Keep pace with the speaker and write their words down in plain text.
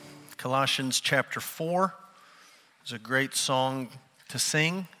Colossians chapter 4 is a great song to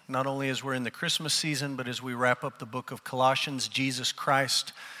sing, not only as we're in the Christmas season, but as we wrap up the book of Colossians. Jesus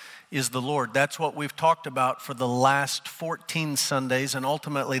Christ is the Lord. That's what we've talked about for the last 14 Sundays, and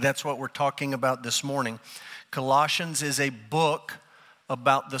ultimately that's what we're talking about this morning. Colossians is a book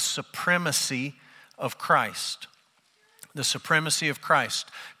about the supremacy of Christ. The supremacy of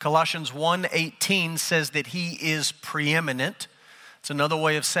Christ. Colossians 1:18 says that he is preeminent. It's another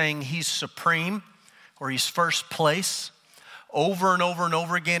way of saying he's supreme or he's first place. Over and over and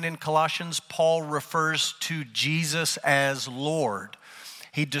over again in Colossians, Paul refers to Jesus as Lord.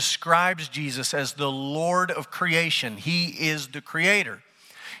 He describes Jesus as the Lord of creation. He is the creator.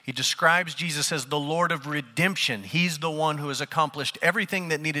 He describes Jesus as the Lord of redemption. He's the one who has accomplished everything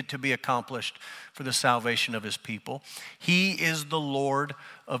that needed to be accomplished for the salvation of his people. He is the Lord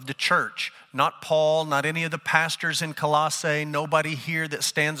of the church. Not Paul, not any of the pastors in Colossae, nobody here that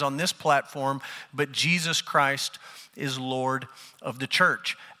stands on this platform, but Jesus Christ is Lord of the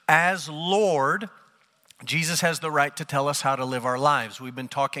church. As Lord, Jesus has the right to tell us how to live our lives. We've been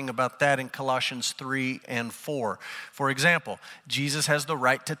talking about that in Colossians 3 and 4. For example, Jesus has the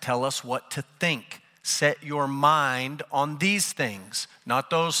right to tell us what to think. Set your mind on these things,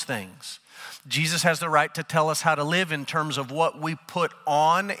 not those things. Jesus has the right to tell us how to live in terms of what we put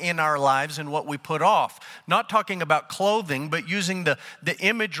on in our lives and what we put off. Not talking about clothing, but using the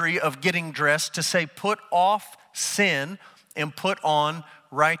imagery of getting dressed to say put off sin and put on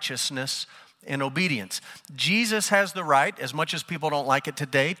righteousness and obedience. Jesus has the right, as much as people don't like it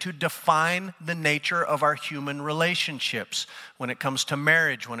today, to define the nature of our human relationships when it comes to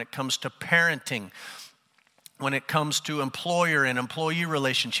marriage, when it comes to parenting, when it comes to employer and employee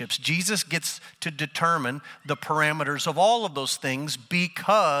relationships. Jesus gets to determine the parameters of all of those things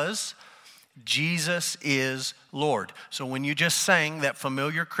because Jesus is Lord. So when you just sang that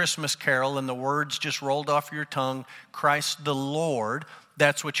familiar Christmas carol and the words just rolled off your tongue, Christ the Lord,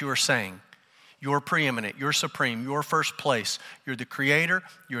 that's what you were saying. You're preeminent, you're supreme, you're first place. You're the creator,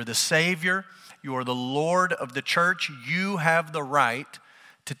 you're the savior, you are the Lord of the church. You have the right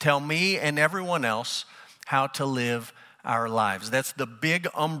to tell me and everyone else how to live our lives. That's the big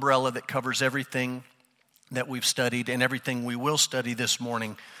umbrella that covers everything that we've studied and everything we will study this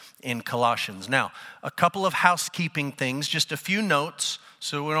morning in Colossians. Now, a couple of housekeeping things, just a few notes,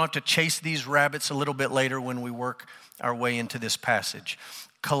 so we don't have to chase these rabbits a little bit later when we work our way into this passage.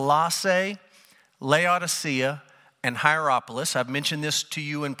 Colossae, Laodicea, and Hierapolis, I've mentioned this to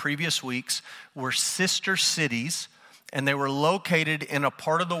you in previous weeks, were sister cities, and they were located in a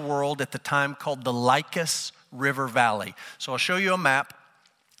part of the world at the time called the Lycus River Valley. So I'll show you a map.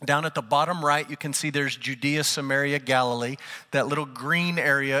 Down at the bottom right, you can see there's Judea, Samaria, Galilee. That little green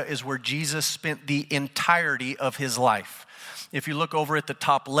area is where Jesus spent the entirety of his life. If you look over at the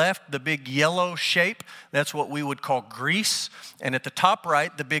top left, the big yellow shape, that's what we would call Greece. And at the top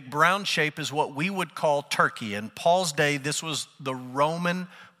right, the big brown shape is what we would call Turkey. In Paul's day, this was the Roman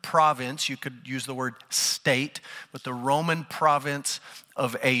province. You could use the word state, but the Roman province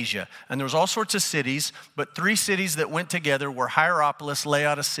of Asia. And there was all sorts of cities, but three cities that went together were Hierapolis,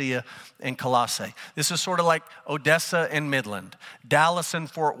 Laodicea, and Colossae. This is sort of like Odessa and Midland, Dallas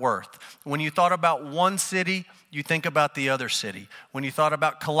and Fort Worth. When you thought about one city, you think about the other city. When you thought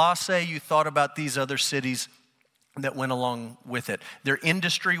about Colossae, you thought about these other cities that went along with it. Their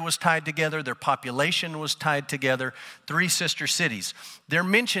industry was tied together. Their population was tied together. Three sister cities. They're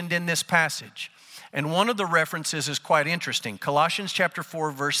mentioned in this passage. And one of the references is quite interesting. Colossians chapter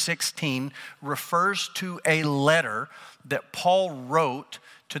 4, verse 16 refers to a letter that Paul wrote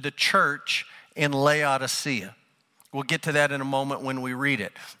to the church in Laodicea. We'll get to that in a moment when we read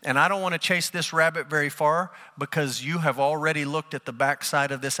it. And I don't want to chase this rabbit very far because you have already looked at the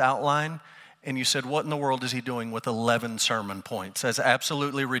backside of this outline and you said, what in the world is he doing with 11 sermon points? That's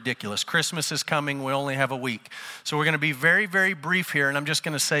absolutely ridiculous. Christmas is coming. We only have a week. So we're going to be very, very brief here, and I'm just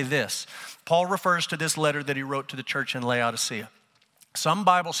going to say this. Paul refers to this letter that he wrote to the church in Laodicea. Some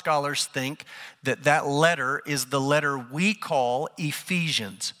Bible scholars think that that letter is the letter we call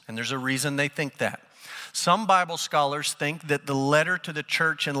Ephesians, and there's a reason they think that. Some Bible scholars think that the letter to the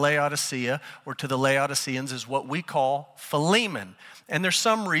church in Laodicea or to the Laodiceans is what we call Philemon. And there's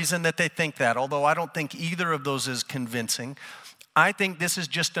some reason that they think that, although I don't think either of those is convincing. I think this is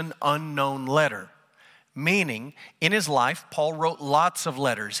just an unknown letter. Meaning, in his life, Paul wrote lots of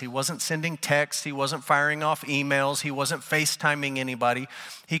letters. He wasn't sending texts. He wasn't firing off emails. He wasn't FaceTiming anybody.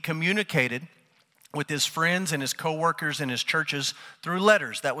 He communicated with his friends and his coworkers and his churches through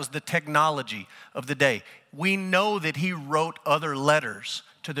letters. That was the technology of the day. We know that he wrote other letters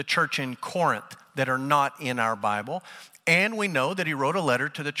to the church in Corinth that are not in our Bible. And we know that he wrote a letter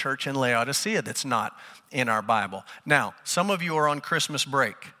to the church in Laodicea that's not in our Bible. Now, some of you are on Christmas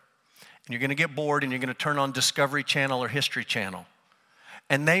break, and you're going to get bored, and you're going to turn on Discovery Channel or History Channel.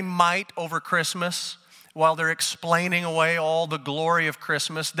 And they might, over Christmas, while they're explaining away all the glory of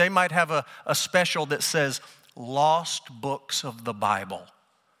Christmas, they might have a special that says, Lost Books of the Bible.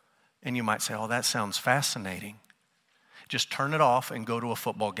 And you might say, oh, that sounds fascinating. Just turn it off and go to a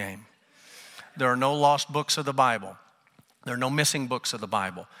football game. There are no lost books of the Bible. There are no missing books of the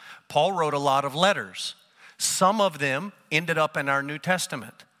Bible. Paul wrote a lot of letters. Some of them ended up in our New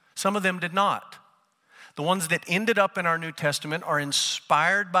Testament. Some of them did not. The ones that ended up in our New Testament are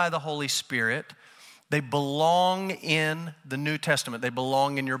inspired by the Holy Spirit. They belong in the New Testament. They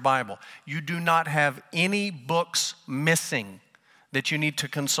belong in your Bible. You do not have any books missing that you need to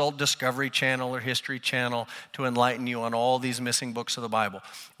consult Discovery Channel or History Channel to enlighten you on all these missing books of the Bible.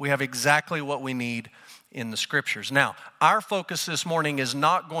 We have exactly what we need in the Scriptures. Now, our focus this morning is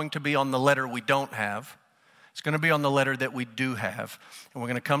not going to be on the letter we don't have. It's going to be on the letter that we do have. And we're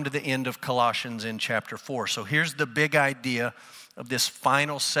going to come to the end of Colossians in chapter 4. So here's the big idea of this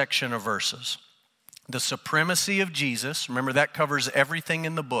final section of verses. The supremacy of Jesus, remember that covers everything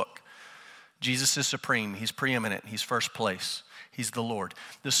in the book. Jesus is supreme. He's preeminent. He's first place. He's the Lord.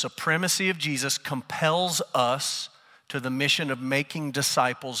 The supremacy of Jesus compels us to the mission of making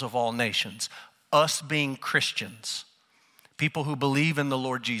disciples of all nations. Us being Christians, people who believe in the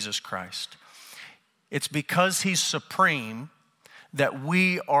Lord Jesus Christ. It's because he's supreme that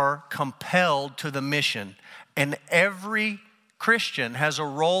we are compelled to the mission. And every Christian has a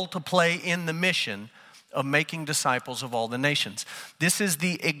role to play in the mission of making disciples of all the nations. This is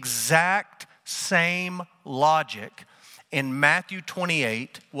the exact same logic in Matthew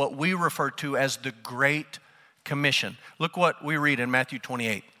 28, what we refer to as the Great Commission. Look what we read in Matthew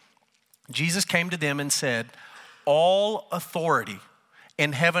 28. Jesus came to them and said, all authority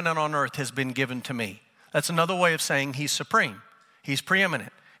in heaven and on earth has been given to me. That's another way of saying he's supreme. He's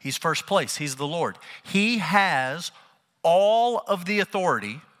preeminent. He's first place. He's the Lord. He has all of the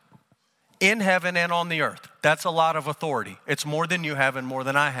authority in heaven and on the earth. That's a lot of authority. It's more than you have and more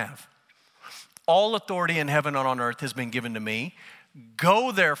than I have. All authority in heaven and on earth has been given to me.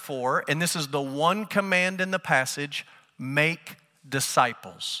 Go therefore, and this is the one command in the passage, make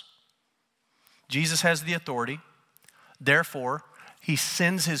disciples. Jesus has the authority. Therefore, he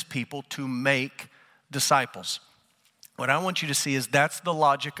sends his people to make disciples. What I want you to see is that's the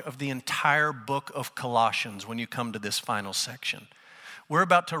logic of the entire book of Colossians when you come to this final section. We're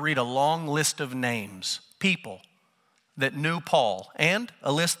about to read a long list of names, people that knew Paul, and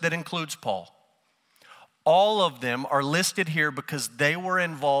a list that includes Paul. All of them are listed here because they were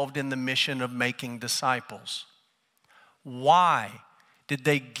involved in the mission of making disciples. Why did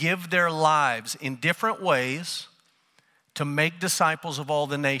they give their lives in different ways to make disciples of all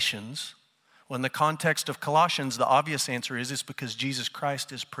the nations? Well, in the context of Colossians, the obvious answer is it's because Jesus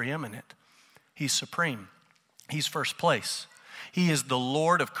Christ is preeminent. He's supreme. He's first place. He is the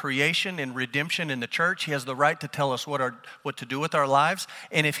Lord of creation and redemption in the church. He has the right to tell us what to do with our lives.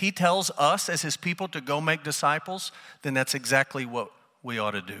 And if he tells us as his people to go make disciples, then that's exactly what we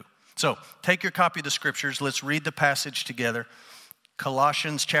ought to do. So take your copy of the scriptures. Let's read the passage together.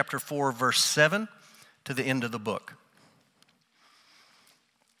 Colossians chapter 4, verse 7 to the end of the book.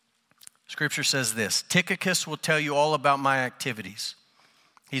 Scripture says this, Tychicus will tell you all about my activities.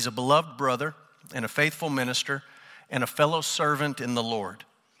 He's a beloved brother and a faithful minister and a fellow servant in the Lord.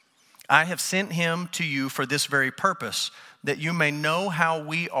 I have sent him to you for this very purpose, that you may know how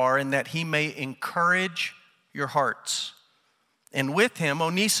we are and that he may encourage your hearts. And with him,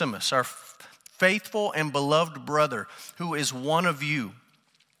 Onesimus, our faithful and beloved brother, who is one of you.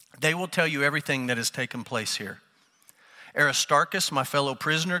 They will tell you everything that has taken place here. Aristarchus, my fellow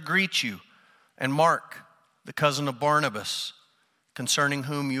prisoner, greets you, and Mark, the cousin of Barnabas, concerning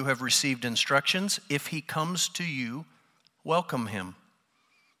whom you have received instructions. If he comes to you, welcome him.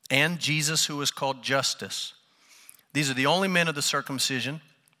 And Jesus, who is called Justus. These are the only men of the circumcision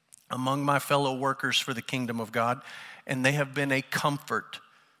among my fellow workers for the kingdom of God, and they have been a comfort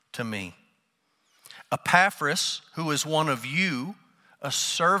to me. Epaphras, who is one of you, a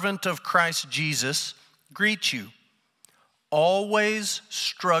servant of Christ Jesus, greets you, always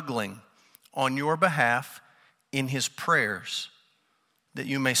struggling on your behalf in his prayers, that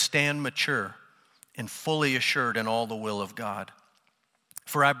you may stand mature and fully assured in all the will of God.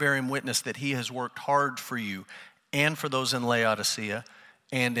 For I bear him witness that he has worked hard for you and for those in Laodicea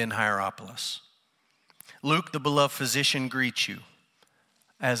and in Hierapolis. Luke, the beloved physician, greets you,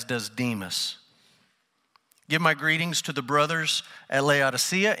 as does Demas. Give my greetings to the brothers at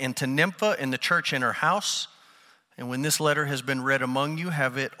Laodicea and to Nympha in the church in her house, And when this letter has been read among you,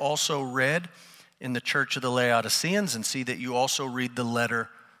 have it also read in the church of the Laodiceans, and see that you also read the letter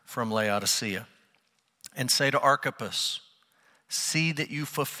from Laodicea. And say to Archippus, see that you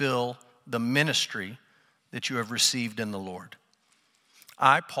fulfill the ministry that you have received in the Lord.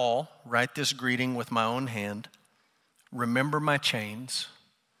 I, Paul, write this greeting with my own hand. Remember my chains.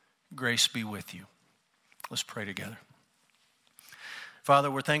 Grace be with you. Let's pray together.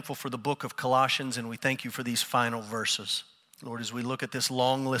 Father, we're thankful for the book of Colossians, and we thank you for these final verses. Lord, as we look at this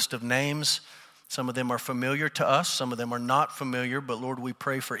long list of names, some of them are familiar to us, some of them are not familiar, but Lord, we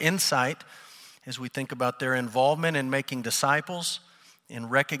pray for insight as we think about their involvement in making disciples, in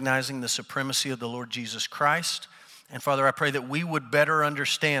recognizing the supremacy of the Lord Jesus Christ. And Father, I pray that we would better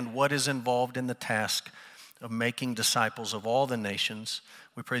understand what is involved in the task of making disciples of all the nations.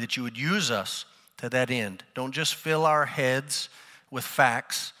 We pray that you would use us to that end. Don't just fill our heads with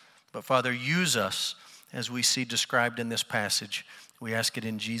facts, but Father, use us as we see described in this passage. We ask it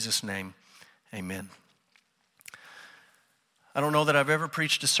in Jesus' name. Amen. I don't know that I've ever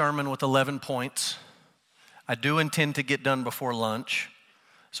preached a sermon with 11 points. I do intend to get done before lunch.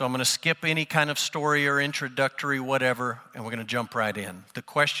 So I'm going to skip any kind of story or introductory whatever, and we're going to jump right in. The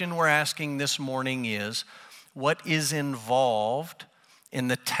question we're asking this morning is, what is involved in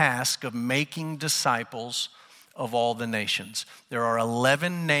the task of making disciples of all the nations? There are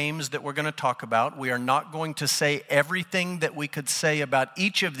 11 names that we're going to talk about. We are not going to say everything that we could say about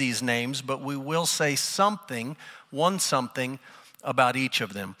each of these names, but we will say something about each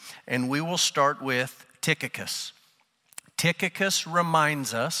of them. And we will start with Tychicus. Tychicus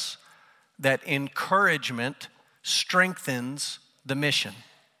reminds us that encouragement strengthens the mission.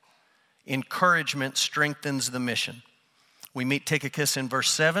 Encouragement strengthens the mission. We meet Tychicus in verse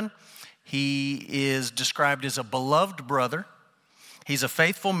 7. He is described as a beloved brother. He's a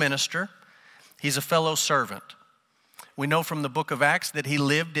faithful minister. He's a fellow servant. We know from the book of Acts that he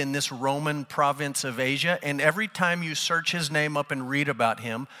lived in this Roman province of Asia, and every time you search his name up and read about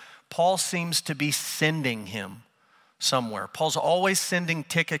him, Paul seems to be sending him somewhere. Paul's always sending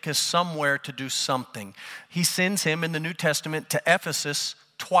Tychicus somewhere to do something. He sends him in the New Testament to Ephesus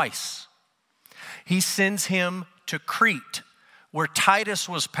twice. He sends him to Crete, where Titus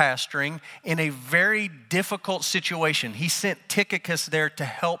was pastoring in a very difficult situation. He sent Tychicus there to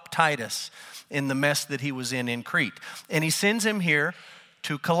help Titus in the mess that he was in Crete. And he sends him here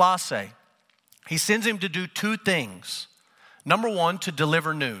to Colossae. He sends him to do two things. Number one, to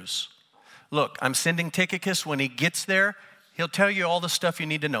deliver news. Look, I'm sending Tychicus. When he gets there, he'll tell you all the stuff you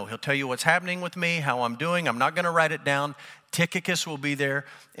need to know. He'll tell you what's happening with me, how I'm doing. I'm not going to write it down. Tychicus will be there,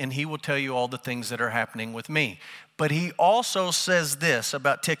 and he will tell you all the things that are happening with me. But he also says this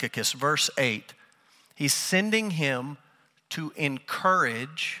about Tychicus, verse 8. He's sending him to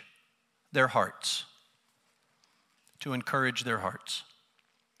encourage their hearts. To encourage their hearts.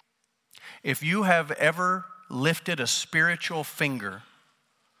 If you have ever lifted a spiritual finger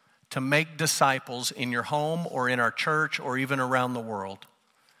to make disciples in your home or in our church or even around the world,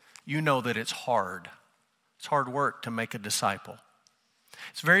 you know that it's hard. It's hard work to make a disciple.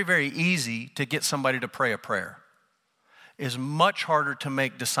 It's very, very easy to get somebody to pray a prayer. It's much harder to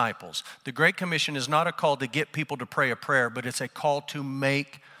make disciples. The Great Commission is not a call to get people to pray a prayer, but it's a call to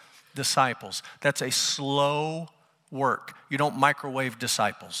make disciples. That's a slow work. You don't microwave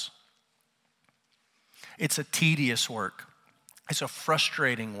disciples. It's a tedious work. It's a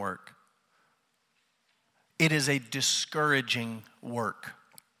frustrating work. It is a discouraging work.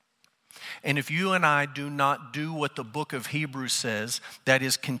 And if you and I do not do what the book of Hebrews says, that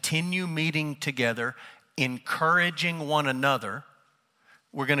is continue meeting together, encouraging one another,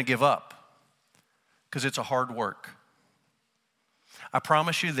 we're going to give up because it's a hard work. I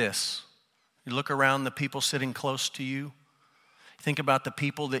promise you this. You look around the people sitting close to you. Think about the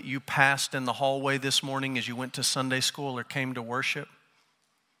people that you passed in the hallway this morning as you went to Sunday school or came to worship.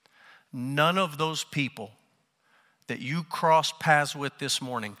 None of those people that you crossed paths with this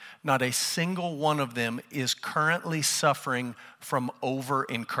morning, not a single one of them is currently suffering from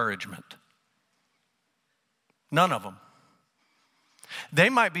over-encouragement. None of them. They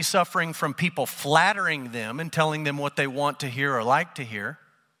might be suffering from people flattering them and telling them what they want to hear or like to hear.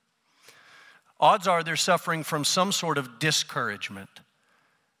 Odds are they're suffering from some sort of discouragement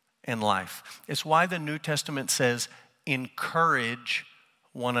in life. It's why the New Testament says, encourage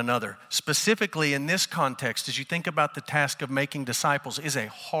one another. Specifically in this context, as you think about the task of making disciples, is a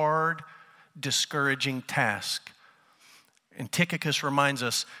hard, discouraging task. And Tychicus reminds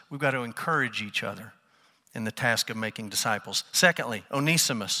us we've got to encourage each other in the task of making disciples. Secondly,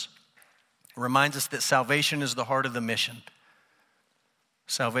 Onesimus reminds us that salvation is the heart of the mission.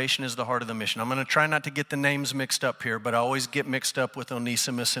 Salvation is the heart of the mission. I'm going to try not to get the names mixed up here, but I always get mixed up with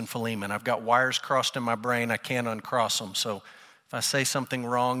Onesimus and Philemon. I've got wires crossed in my brain. I can't uncross them. So if I say something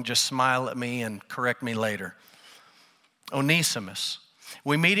wrong, just smile at me and correct me later. Onesimus.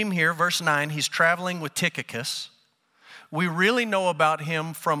 We meet him here, verse 9. He's traveling with Tychicus. We really know about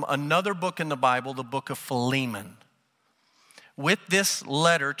him from another book in the Bible, the book of Philemon. With this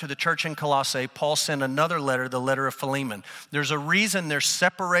letter to the church in Colossae, Paul sent another letter, the letter of Philemon. There's a reason they're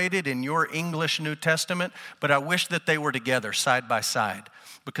separated in your English New Testament, but I wish that they were together side by side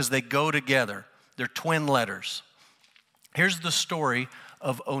because they go together. They're twin letters. Here's the story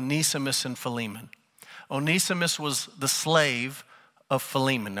of Onesimus and Philemon. Onesimus was the slave of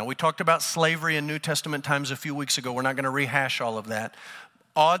Philemon. Now, we talked about slavery in New Testament times a few weeks ago. We're not going to rehash all of that.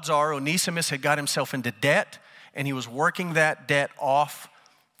 Odds are Onesimus had got himself into debt, and he was working that debt off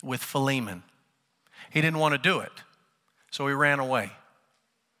with Philemon. He didn't want to do it, so he ran away.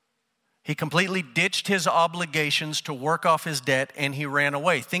 He completely ditched his obligations to work off his debt, and he ran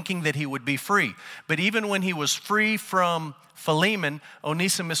away, thinking that he would be free. But even when he was free from Philemon,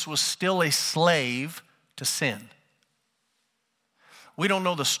 Onesimus was still a slave to sin. We don't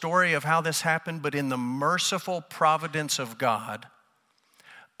know the story of how this happened, but in the merciful providence of God,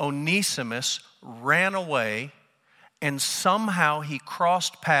 Onesimus ran away, and somehow he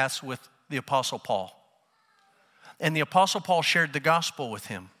crossed paths with the Apostle Paul. And the Apostle Paul shared the gospel with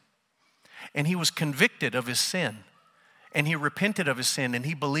him. And he was convicted of his sin. And he repented of his sin. And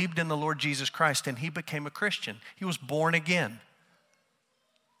he believed in the Lord Jesus Christ. And he became a Christian. He was born again.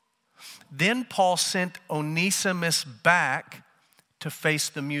 Then Paul sent Onesimus back to face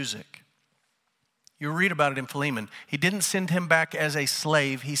the music. You read about it in Philemon. He didn't send him back as a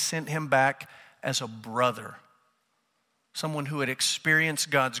slave. He sent him back as a brother. Someone who had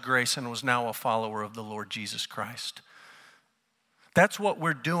experienced God's grace and was now a follower of the Lord Jesus Christ. That's what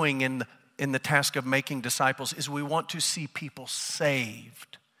we're doing in the task of making disciples, is we want to see people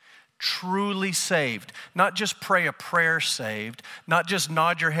saved, truly saved. Not just pray a prayer saved, not just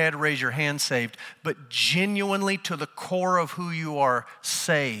nod your head, raise your hand saved, but genuinely to the core of who you are,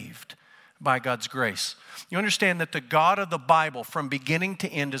 saved by God's grace. You understand that the God of the Bible from beginning to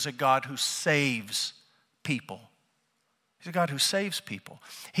end is a God who saves people. He's a God who saves people.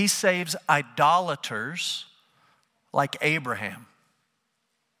 He saves idolaters like Abraham,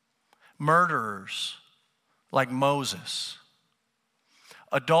 murderers like Moses,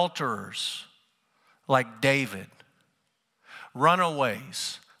 adulterers like David,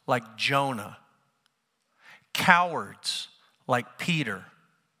 runaways like Jonah, cowards like Peter,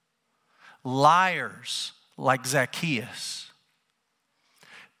 liars like Zacchaeus,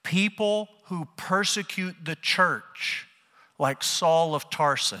 people who persecute the church like Saul of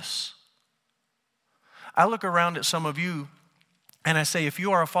Tarsus. I look around at some of you and I say, if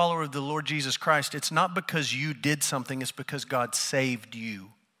you are a follower of the Lord Jesus Christ, it's not because you did something, it's because God saved you.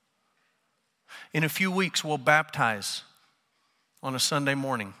 In a few weeks, we'll baptize on a Sunday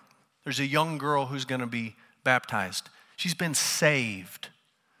morning. There's a young girl who's going to be baptized. She's been saved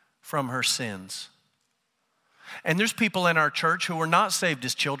from her sins. And there's people in our church who were not saved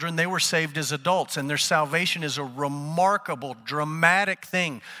as children. They were saved as adults. And their salvation is a remarkable, dramatic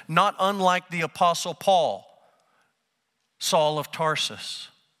thing. Not unlike the Apostle Paul, Saul of Tarsus.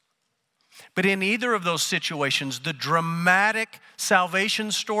 But in either of those situations, the dramatic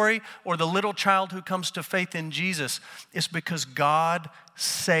salvation story or the little child who comes to faith in Jesus is because God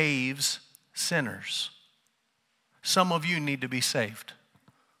saves sinners. Some of you need to be saved.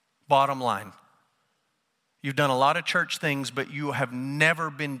 Bottom line. You've done a lot of church things, but you have never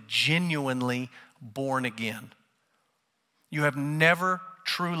been genuinely born again. You have never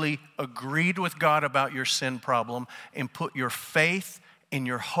truly agreed with God about your sin problem and put your faith and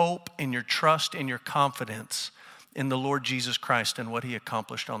your hope and your trust and your confidence in the Lord Jesus Christ and what he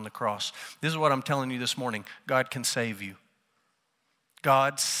accomplished on the cross. This is what I'm telling you this morning. God can save you.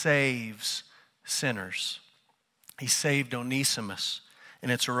 God saves sinners. He saved Onesimus,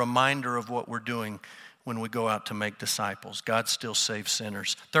 and it's a reminder of what we're doing when we go out to make disciples. God still saves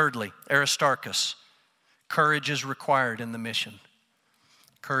sinners. Thirdly, Aristarchus. Courage is required in the mission.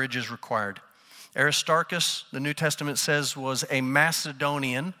 Courage is required. Aristarchus, the New Testament says, was a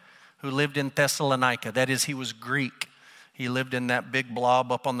Macedonian who lived in Thessalonica. That is, he was Greek. He lived in that big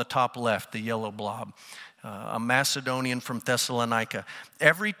blob up on the top left, the yellow blob. A Macedonian from Thessalonica.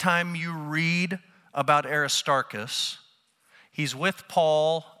 Every time you read about Aristarchus, he's with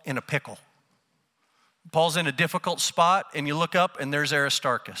Paul in a pickle. Paul's in a difficult spot, and you look up, and there's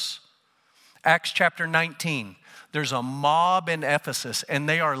Aristarchus. Acts chapter 19, there's a mob in Ephesus, and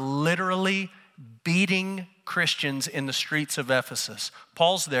they are literally beating Christians in the streets of Ephesus.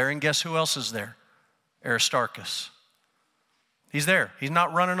 Paul's there, and guess who else is there? Aristarchus. He's there. He's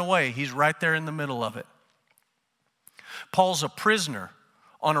not running away. He's right there in the middle of it. Paul's a prisoner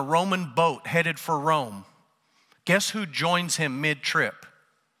on a Roman boat headed for Rome. Guess who joins him mid-trip?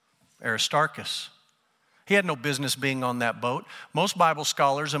 Aristarchus. He had no business being on that boat. Most Bible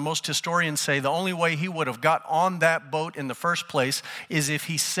scholars and most historians say the only way he would have got on that boat in the first place is if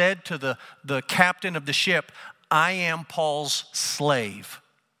he said to the captain of the ship, "I am Paul's slave."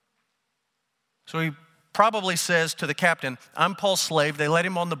 So he probably says to the captain, "I'm Paul's slave." They let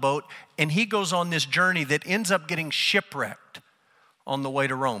him on the boat, and he goes on this journey that ends up getting shipwrecked on the way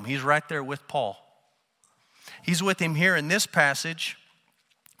to Rome. He's right there with Paul. He's with him here in this passage,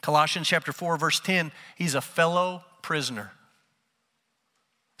 Colossians chapter 4, verse 10. He's a fellow prisoner.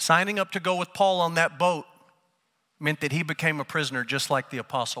 Signing up to go with Paul on that boat meant that he became a prisoner just like the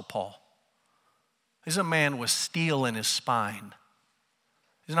Apostle Paul. He's a man with steel in his spine.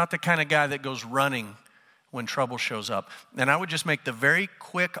 He's not the kind of guy that goes running when trouble shows up. And I would just make the very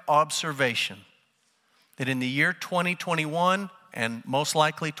quick observation that in the year 2021, and most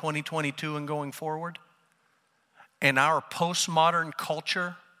likely 2022 and going forward, in our postmodern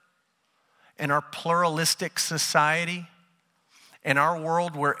culture, in our pluralistic society, in our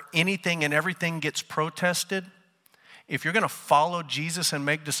world where anything and everything gets protested, if you're going to follow Jesus and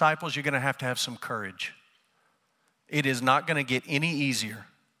make disciples, you're going to have some courage. It is not going to get any easier.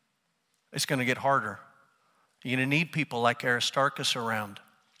 It's going to get harder. You're going to need people like Aristarchus around.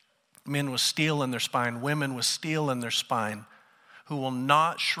 Men with steel in their spine, women with steel in their spine, who will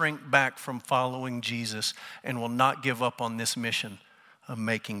not shrink back from following Jesus and will not give up on this mission of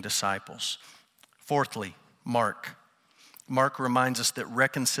making disciples. Fourthly, Mark. Mark reminds us that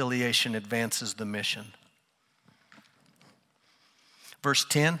reconciliation advances the mission. Verse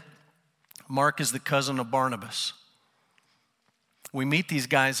 10, Mark is the cousin of Barnabas. We meet these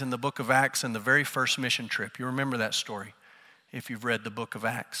guys in the book of Acts in the very first mission trip. You remember that story if you've read the book of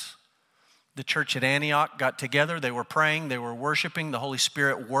Acts. The church at Antioch got together. They were praying. They were worshiping. The Holy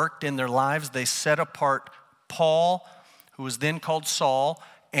Spirit worked in their lives. They set apart Paul, who was then called Saul,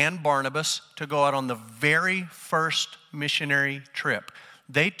 and Barnabas to go out on the very first missionary trip.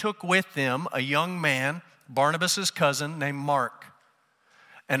 They took with them a young man, Barnabas' cousin, named Mark.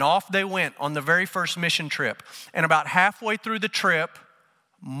 And off they went on the very first mission trip. And about halfway through the trip,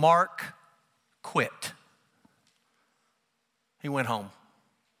 Mark quit. He went home.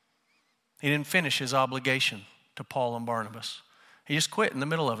 He didn't finish his obligation to Paul and Barnabas. He just quit in the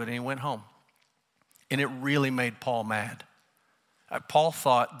middle of it and he went home. And it really made Paul mad. Paul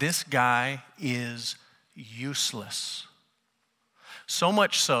thought, this guy is useless. So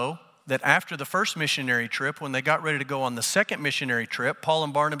much so that after the first missionary trip, when they got ready to go on the second missionary trip, Paul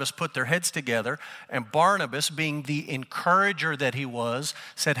and Barnabas put their heads together, and Barnabas, being the encourager that he was,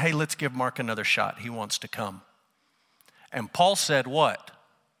 said, "Hey, let's give Mark another shot. He wants to come." And Paul said what?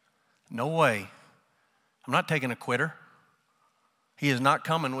 "No way. I'm not taking a quitter. He is not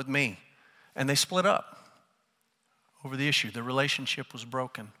coming with me." And they split up over the issue. The relationship was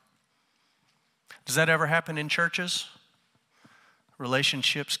broken. Does that ever happen in churches?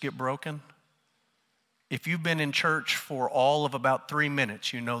 Relationships get broken? If you've been in church for all of about 3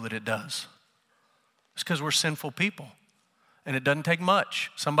 minutes, you know that it does. It's because we're sinful people. And it doesn't take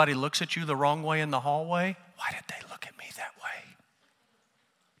much. Somebody looks at you the wrong way in the hallway. Why did they look at me that way?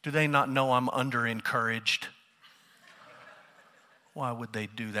 Do they not know I'm under-encouraged? Why would they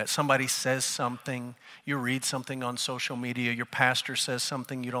do that? Somebody says something, you read something on social media, your pastor says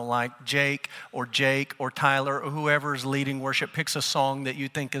something you don't like, Jake or Tyler or whoever is leading worship picks a song that you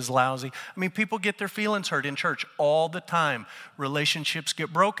think is lousy. I mean, people get their feelings hurt in church all the time. Relationships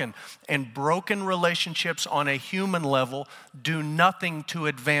get broken. And broken relationships on a human level do nothing to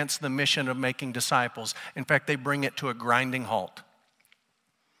advance the mission of making disciples. In fact, they bring it to a grinding halt.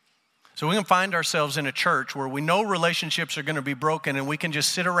 So we can find ourselves in a church where we know relationships are going to be broken and we can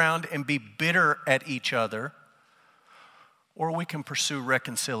just sit around and be bitter at each other, or we can pursue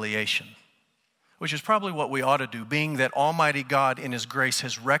reconciliation, which is probably what we ought to do. Being that Almighty God in His grace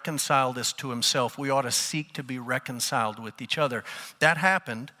has reconciled us to Himself, we ought to seek to be reconciled with each other. That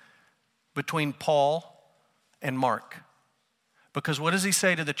happened between Paul and Mark. Because what does he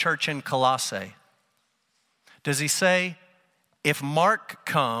say to the church in Colossae? Does he say, if Mark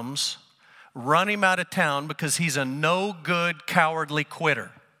comes, run him out of town because he's a no good, cowardly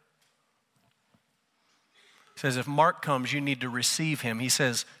quitter? He says, if Mark comes, you need to receive him. He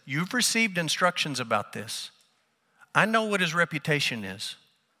says, you've received instructions about this. I know what his reputation is,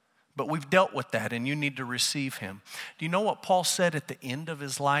 But we've dealt with that, and you need to receive him. Do you know what Paul said at the end of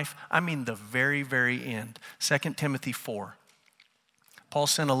his life? I mean the very, very end. 2 Timothy 4. Paul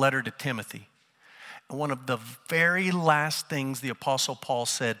sent a letter to Timothy. And one of the very last things the Apostle Paul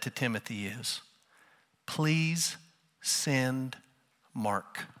said to Timothy is, please send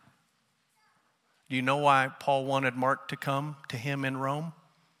Mark. Do you know why Paul wanted Mark to come to him in Rome?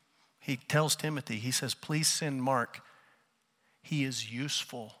 He tells Timothy, he says, please send Mark. He is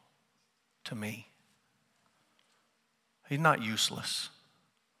useful to me. He's not useless.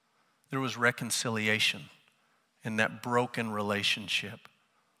 There was reconciliation in that broken relationship.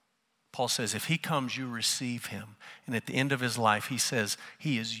 Paul says, if he comes, you receive him. And at the end of his life, he says,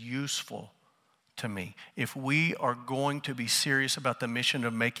 he is useful to me. If we are going to be serious about the mission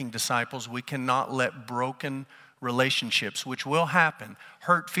of making disciples, we cannot let broken relationships, which will happen,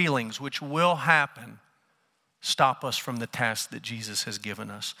 hurt feelings, which will happen, stop us from the task that Jesus has given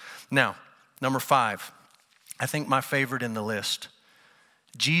us. Now, number 5, I think my favorite in the list.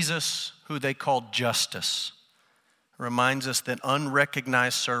 Jesus, who they called Justus, reminds us that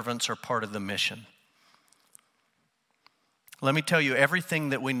unrecognized servants are part of the mission. Let me tell you everything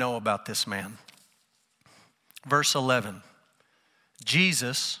that we know about this man. Verse 11,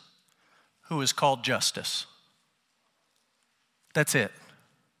 Jesus, who is called Justus. That's it.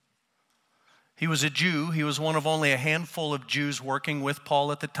 He was a Jew. He was one of only a handful of Jews working with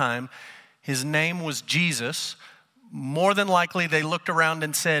Paul at the time. His name was Jesus. More than likely, they looked around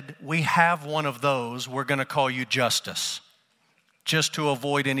and said, we have one of those. We're going to call you Justus, just to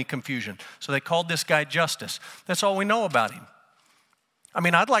avoid any confusion. So they called this guy Justus. That's all we know about him. I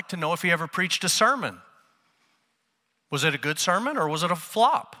mean, I'd like to know if he ever preached a sermon. Was it a good sermon or was it a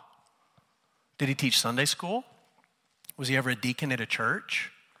flop? Did he teach Sunday school? Was he ever a deacon at a church?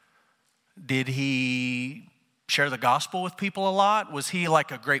 Did he share the gospel with people a lot? Was he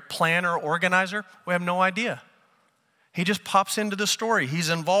like a great planner, organizer? We have no idea. He just pops into the story. He's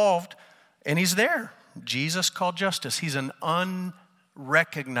involved and he's there. Jesus called Justus. He's an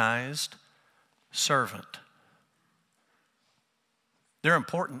unrecognized servant. They're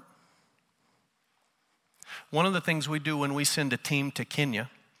important. One of the things we do when we send a team to Kenya,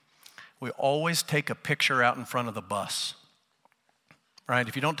 we always take a picture out in front of the bus. Right?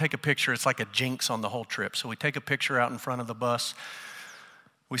 If you don't take a picture, it's like a jinx on the whole trip. So we take a picture out in front of the bus.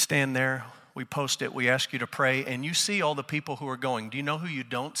 We stand there. We post it. We ask you to pray. And you see all the people who are going. Do you know who you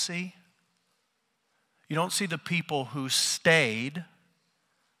don't see? You don't see the people who stayed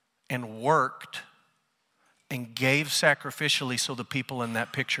and worked and gave sacrificially so the people in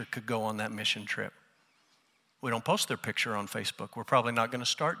that picture could go on that mission trip. We don't post their picture on Facebook. We're probably not going to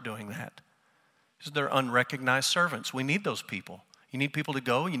start doing that. Because they're unrecognized servants. We need those people. You need people to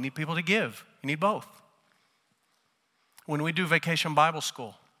go. You need people to give. You need both. When we do Vacation Bible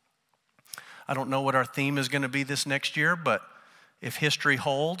School, I don't know what our theme is going to be this next year, but if history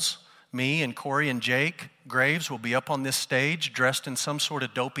holds, me and Corey and Jake Graves will be up on this stage dressed in some sort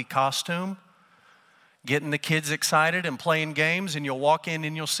of dopey costume, getting the kids excited and playing games, and you'll walk in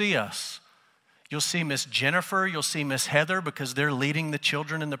and you'll see us. You'll see Miss Jennifer, you'll see Miss Heather because they're leading the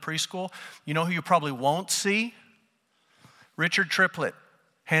children in the preschool. You know who you probably won't see? Richard Triplett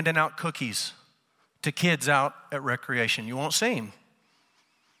handing out cookies to kids out at recreation. You won't see him,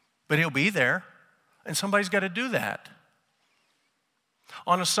 but he'll be there, and somebody's got to do that.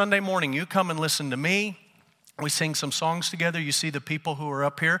 On a Sunday morning, you come and listen to me. We sing some songs together. You see the people who are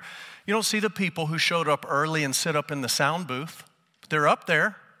up here. You don't see the people who showed up early and sit up in the sound booth. But they're up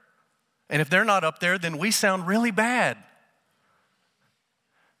there. And if they're not up there, then we sound really bad.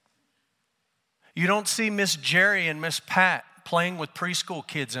 You don't see Miss Jerry and Miss Pat playing with preschool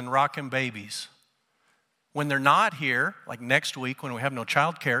kids and rocking babies. When they're not here, like next week when we have no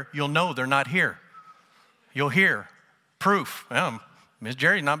childcare, you'll know they're not here. You'll hear proof. Miss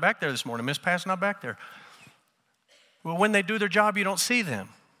Jerry's not back there this morning. Miss Pat's not back there. Well, when they do their job, you don't see them.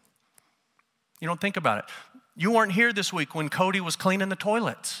 You don't think about it. You weren't here this week when Cody was cleaning the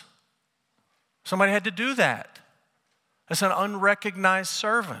toilets. Somebody had to do that. That's an unrecognized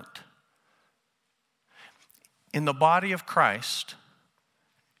servant. In the body of Christ,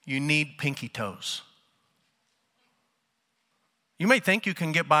 you need pinky toes. You may think you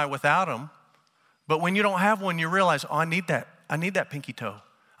can get by without them, but when you don't have one, you realize, I need that. I need that pinky toe.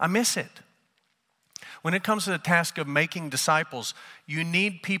 I miss it. When it comes to the task of making disciples, you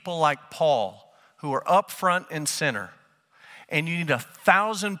need people like Paul who are up front and center. And you need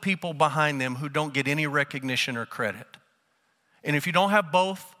 1,000 people behind them who don't get any recognition or credit. And if you don't have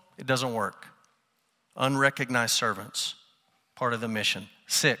both, it doesn't work. Unrecognized servants, part of the mission.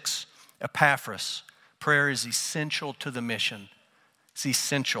 6, Epaphras. Prayer is essential to the mission. It's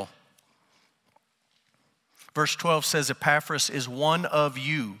essential. Verse 12 says Epaphras is one of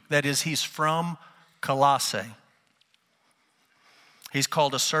you. That is, he's from Colossae. He's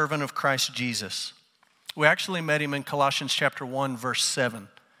called a servant of Christ Jesus. We actually met him in Colossians chapter 1, verse 7.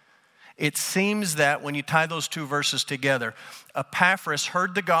 It seems that when you tie those two verses together, Epaphras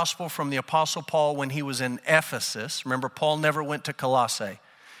heard the gospel from the Apostle Paul when he was in Ephesus. Remember, Paul never went to Colossae.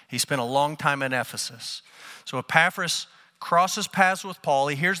 He spent a long time in Ephesus. So Epaphras crosses paths with Paul.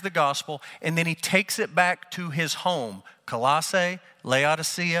 He hears the gospel, and then he takes it back to his home, Colossae,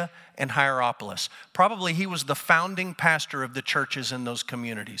 Laodicea, and Hierapolis. Probably he was the founding pastor of the churches in those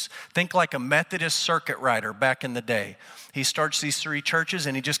communities. Think like a Methodist circuit rider back in the day. He starts these three churches,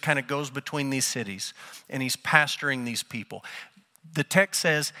 and he just kind of goes between these cities, and he's pastoring these people. The text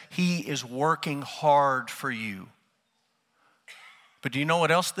says he is working hard for you. But do you know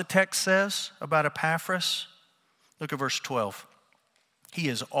what else the text says about Epaphras? Look at verse 12. He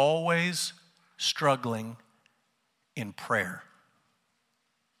is always struggling in prayer.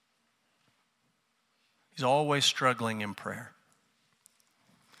 He's always struggling in prayer.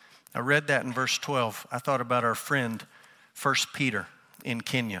 I read that in verse 12. I thought about our friend, 1 Peter in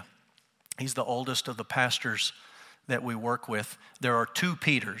Kenya. He's the oldest of the pastors that we work with. There are two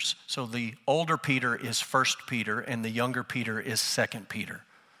Peters. So the older Peter is 1 Peter and the younger Peter is 2 Peter.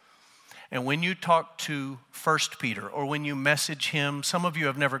 And when you talk to 1 Peter or when you message him, some of you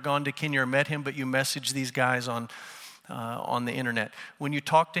have never gone to Kenya or met him, but you message these guys on the internet. When you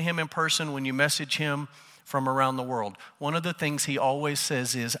talk to him in person, when you message him from around the world, one of the things he always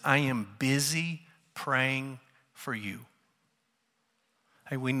says is, I am busy praying for you.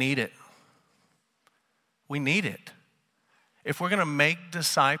 Hey, we need it. We need it. If we're going to make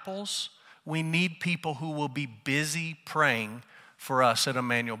disciples, we need people who will be busy praying for us at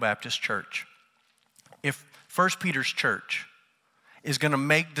Emmanuel Baptist Church. If 1 Peter's church is going to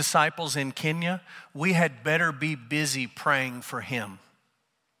make disciples in Kenya, we had better be busy praying for him.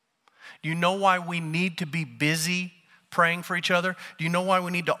 Do you know why we need to be busy praying for each other? Do you know why we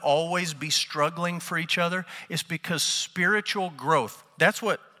need to always be struggling for each other? It's because spiritual growth, that's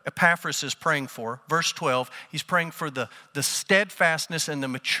what Epaphras is praying for. Verse 12, he's praying for the steadfastness and the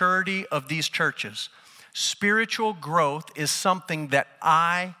maturity of these churches. Spiritual growth is something that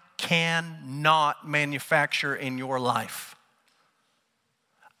I cannot manufacture in your life.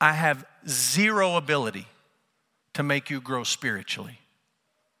 I have zero ability to make you grow spiritually.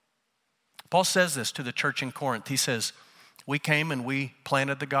 Paul says this to the church in Corinth. He says, we came and we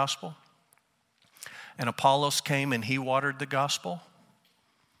planted the gospel, and Apollos came and he watered the gospel.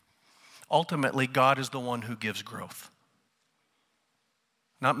 Ultimately, God is the one who gives growth.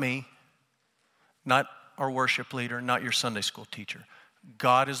 Not me, not our worship leader, not your Sunday school teacher.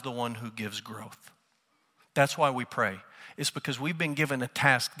 God is the one who gives growth. That's why we pray. It's because we've been given a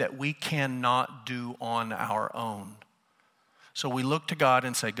task that we cannot do on our own. So we look to God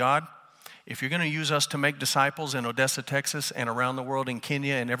and say, God, if you're going to use us to make disciples in Odessa, Texas, and around the world in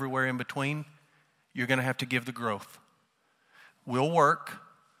Kenya and everywhere in between, you're going to have to give the growth. We'll work,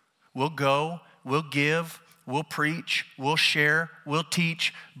 we'll go, we'll give, we'll preach, we'll share, we'll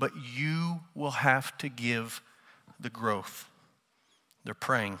teach, but you will have to give the growth. They're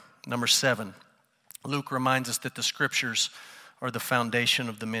praying. Number 7, Luke reminds us that the scriptures are the foundation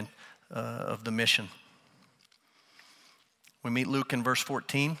of the mission. We meet Luke in verse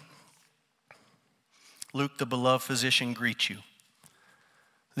 14. Luke, the beloved physician, greets you.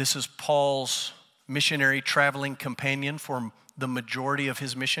 This is Paul's missionary traveling companion for the majority of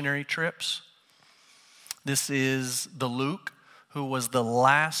his missionary trips. This is the Luke who was the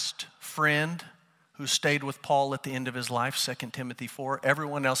last friend who stayed with Paul at the end of his life, 2 Timothy 4.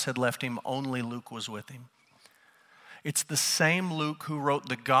 Everyone else had left him, only Luke was with him. It's the same Luke who wrote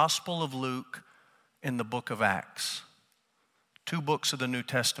the Gospel of Luke in the book of Acts. 2 books of the New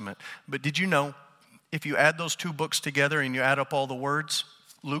Testament. But did you know, if you add those 2 books together and you add up all the words,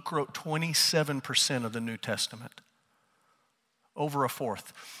 Luke wrote 27% of the New Testament. Over a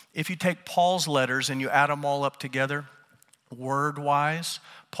fourth. If you take Paul's letters and you add them all up together, word-wise,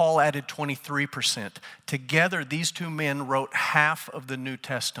 Paul added 23%. Together, these 2 men wrote half of the New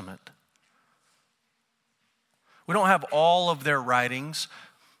Testament. We don't have all of their writings,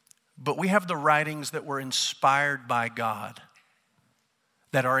 but we have the writings that were inspired by God,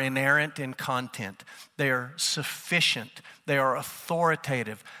 that are inerrant in content. They are sufficient. They are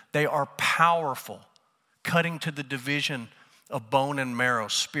authoritative. They are powerful, cutting to the division of bone and marrow,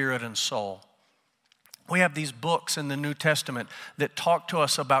 spirit and soul. We have these books in the New Testament that talk to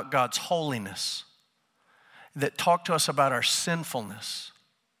us about God's holiness, that talk to us about our sinfulness,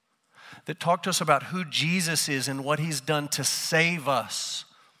 that talk to us about who Jesus is and what he's done to save us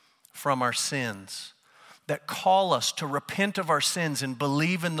from our sins. that call us to repent of our sins and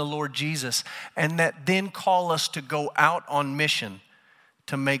believe in the Lord Jesus, and that then call us to go out on mission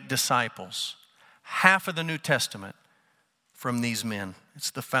to make disciples. Half of the New Testament from these men.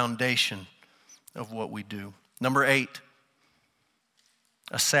 It's the foundation of what we do. Number 8,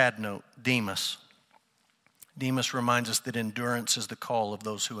 a sad note, Demas. Demas reminds us that endurance is the call of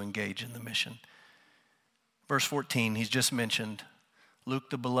those who engage in the mission. Verse 14, he's just mentioned, Luke,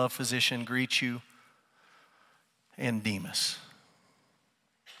 the beloved physician, greets you, and Demas.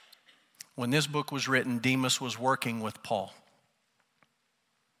 When this book was written, Demas was working with Paul.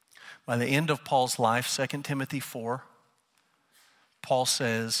 By the end of Paul's life, 2 Timothy 4, Paul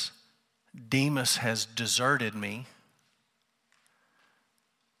says, Demas has deserted me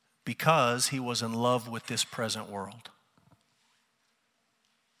because he was in love with this present world.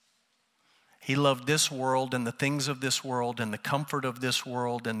 He loved this world and the things of this world and the comfort of this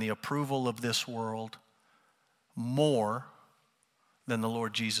world and the approval of this world more than the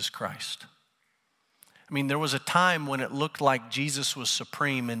Lord Jesus Christ. I mean, there was a time when it looked like Jesus was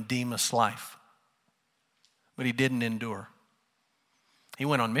supreme in Demas' life, but he didn't endure. He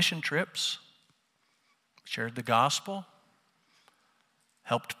went on mission trips, shared the gospel,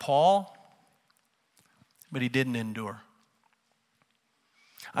 helped Paul, but he didn't endure.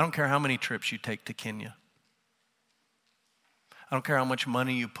 I don't care how many trips you take to Kenya. I don't care how much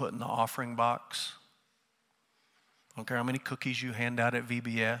money you put in the offering box. I don't care how many cookies you hand out at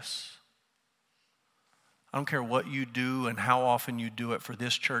VBS. I don't care what you do and how often you do it for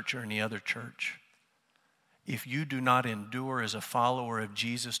this church or any other church. If you do not endure as a follower of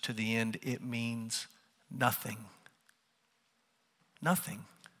Jesus to the end, it means nothing. Nothing.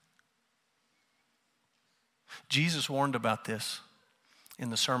 Jesus warned about this in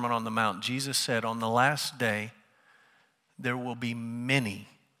the Sermon on the Mount. Jesus said, on the last day, there will be many,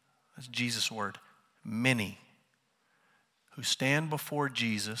 that's Jesus' word, many, who stand before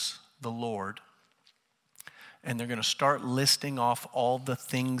Jesus, the Lord, and they're going to start listing off all the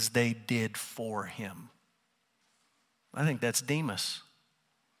things they did for him. I think that's Demas.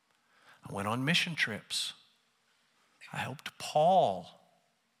 I went on mission trips. I helped Paul.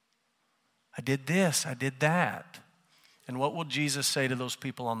 I did this, I did that. And what will Jesus say to those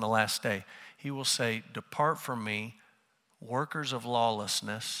people on the last day? He will say, depart from me, workers of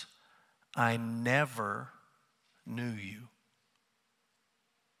lawlessness. I never knew you.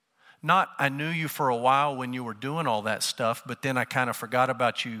 Not, I knew you for a while when you were doing all that stuff, but then I kind of forgot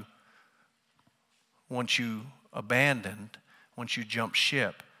about you once you abandoned, once you jumped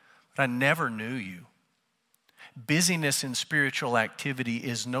ship. But I never knew you. Busyness in spiritual activity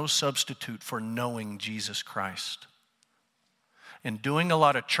is no substitute for knowing Jesus Christ. And doing a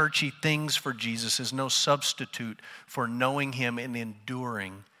lot of churchy things for Jesus is no substitute for knowing him and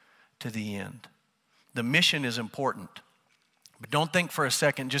enduring to the end. The mission is important. But don't think for a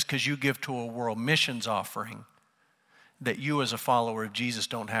second, just because you give to a world missions offering, that you as a follower of Jesus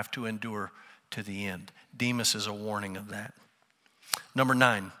don't have to endure to the end. Demas is a warning of that. Number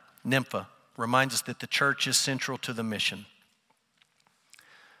 9, Nympha reminds us that the church is central to the mission.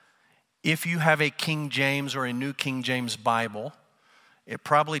 If you have a King James or a New King James Bible, it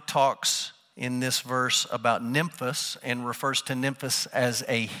probably talks in this verse about Nymphos and refers to Nymphos as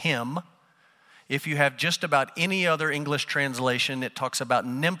a him. If you have just about any other English translation, it talks about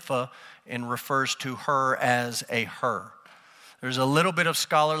Nympha and refers to her as a her. There's a little bit of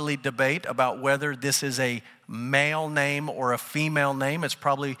scholarly debate about whether this is a male name or a female name. It's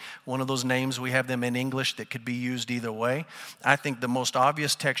probably one of those names, we have them in English, that could be used either way. I think the most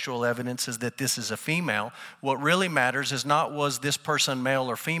obvious textual evidence is that this is a female. What really matters is not was this person male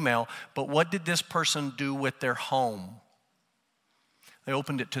or female, but what did this person do with their home? They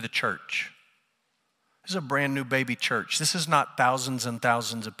opened it to the church. This is a brand new baby church. This is not thousands and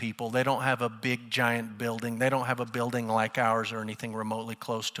thousands of people. They don't have a big giant building. They don't have a building like ours or anything remotely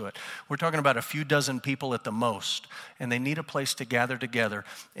close to it. We're talking about a few dozen people at the most, and they need a place to gather together.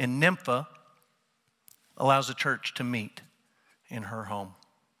 And Nympha allows the church to meet in her home.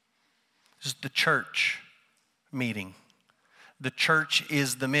 This is the church meeting. The church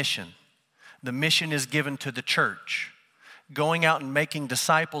is the mission. The mission is given to the church. Going out and making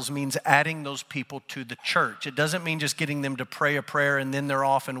disciples means adding those people to the church. It doesn't mean just getting them to pray a prayer and then they're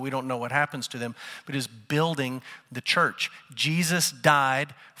off and we don't know what happens to them, but is building the church. Jesus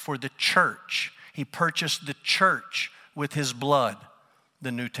died for the church. He purchased the church with his blood,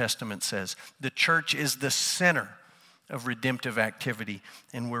 the New Testament says. The church is the center of redemptive activity,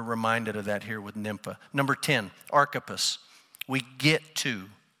 and we're reminded of that here with Nympha. Number 10, Archippus. We get to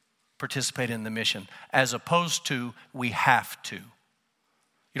participate in the mission, as opposed to we have to.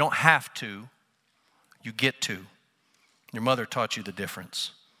 You don't have to. You get to. Your mother taught you the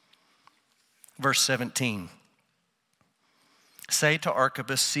difference. Verse 17. Say to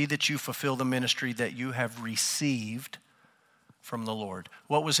Archippus, see that you fulfill the ministry that you have received from the Lord.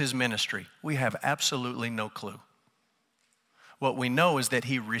 What was his ministry? We have absolutely no clue. What we know is that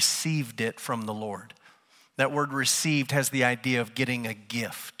he received it from the Lord. That word received has the idea of getting a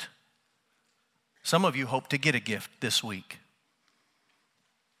gift. Some of you hope to get a gift this week.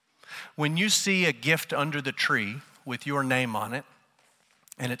 When you see a gift under the tree with your name on it,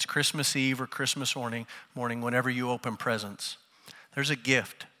 and it's Christmas Eve or Christmas morning, whenever you open presents, there's a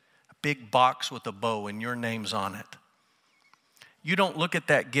gift, a big box with a bow and your name's on it. You don't look at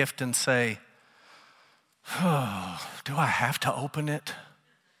that gift and say, oh, do I have to open it?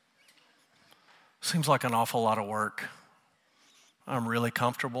 Seems like an awful lot of work. I'm really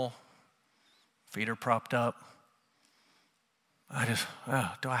comfortable. Feet are propped up.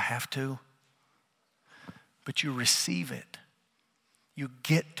 Do I have to? But you receive it. You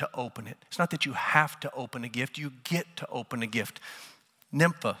get to open it. It's not that you have to open a gift. You get to open a gift.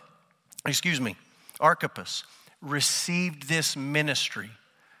 Archippus received this ministry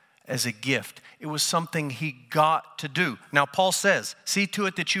as a gift. It was something he got to do. Now, Paul says, see to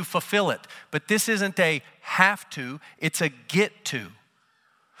it that you fulfill it. But this isn't a have to, it's a get to.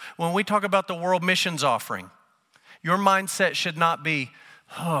 When we talk about the world missions offering, your mindset should not be,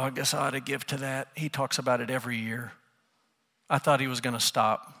 oh, I guess I ought to give to that. He talks about it every year. I thought he was going to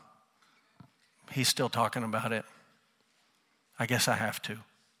stop. He's still talking about it. I guess I have to.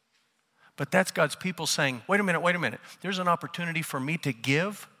 But that's God's people saying, wait a minute. There's an opportunity for me to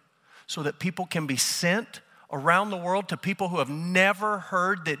give so that people can be sent around the world to people who have never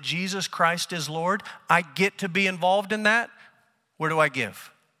heard that Jesus Christ is Lord. I get to be involved in that. Where do I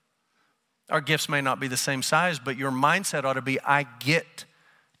give? Our gifts may not be the same size, but your mindset ought to be, I get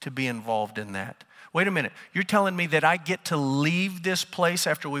to be involved in that. Wait a minute, you're telling me that I get to leave this place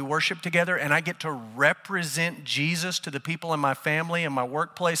after we worship together and I get to represent Jesus to the people in my family, in my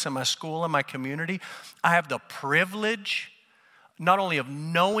workplace, in my school, in my community? I have the privilege not only of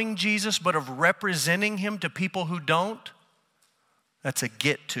knowing Jesus, but of representing him to people who don't. That's a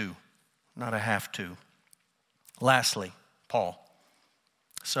get to, not a have to. Lastly, Paul.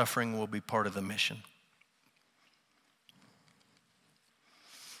 Suffering will be part of the mission.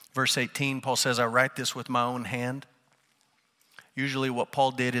 Verse 18, Paul says, I write this with my own hand. Usually what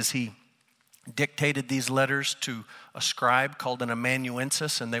Paul did is he dictated these letters to a scribe called an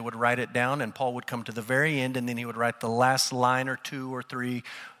amanuensis, and they would write it down, and Paul would come to the very end, and then he would write the last line or two or three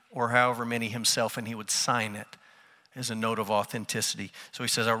or however many himself, and he would sign it as a note of authenticity. So he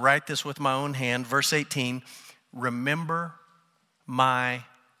says, I write this with my own hand. Verse 18, remember my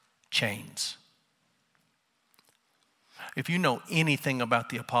chains. If you know anything about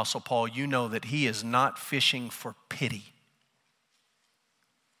the Apostle Paul, you know that he is not fishing for pity.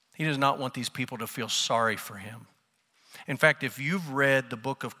 He does not want these people to feel sorry for him. In fact, if you've read the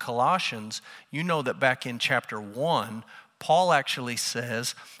book of Colossians, you know that back in chapter 1, Paul actually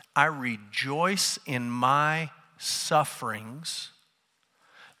says, I rejoice in my sufferings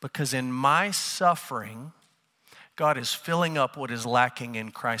because in my suffering, God is filling up what is lacking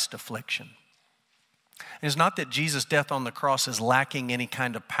in Christ's affliction. It's not that Jesus' death on the cross is lacking any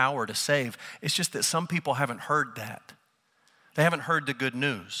kind of power to save. It's just that some people haven't heard that. They haven't heard the good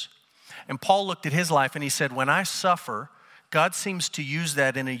news. And Paul looked at his life and he said, when I suffer, God seems to use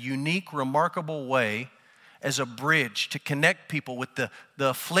that in a unique, remarkable way as a bridge to connect people with the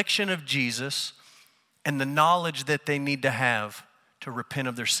affliction of Jesus and the knowledge that they need to have to repent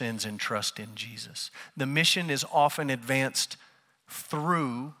of their sins and trust in Jesus. The mission is often advanced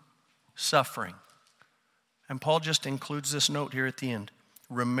through suffering. And Paul just includes this note here at the end.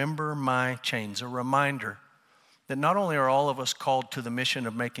 Remember my chains, a reminder that not only are all of us called to the mission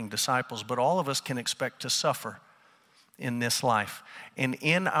of making disciples, but all of us can expect to suffer in this life. And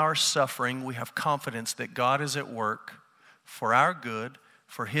in our suffering, we have confidence that God is at work for our good,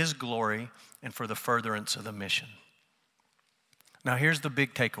 for his glory, and for the furtherance of the mission. Now here's the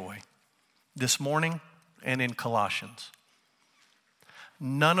big takeaway. This morning and in Colossians,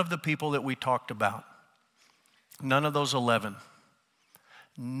 none of the people that we talked about, none of those 11,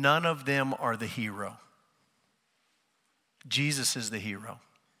 none of them are the hero. Jesus is the hero.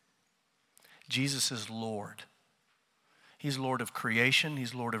 Jesus is Lord. He's Lord of creation.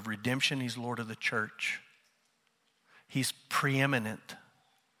 He's Lord of redemption. He's Lord of the church. He's preeminent.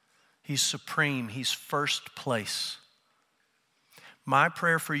 He's supreme. He's first place. My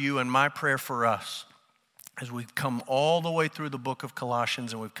prayer for you and my prayer for us as we've come all the way through the book of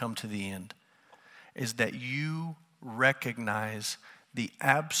Colossians and we've come to the end is that you recognize the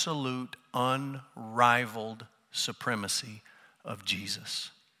absolute, unrivaled supremacy of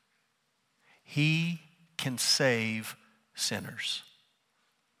Jesus. He can save sinners,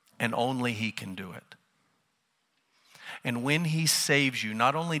 and only He can do it. And when He saves you,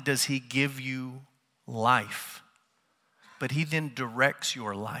 not only does He give you life, but He then directs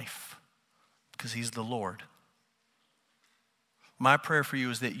your life because He's the Lord. My prayer for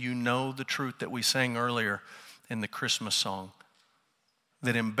you is that you know the truth that we sang earlier in the Christmas song,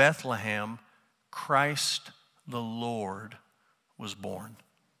 that in Bethlehem, Christ the Lord was born.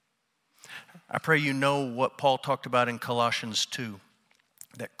 I pray you know what Paul talked about in Colossians 2,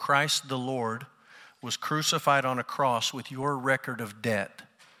 that Christ the Lord was crucified on a cross with your record of debt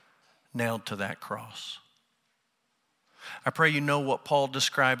nailed to that cross. I pray you know what Paul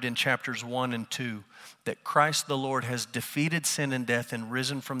described in chapters 1 and 2, that Christ the Lord has defeated sin and death and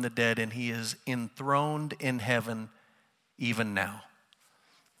risen from the dead, and He is enthroned in heaven even now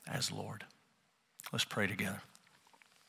as Lord. Let's pray together.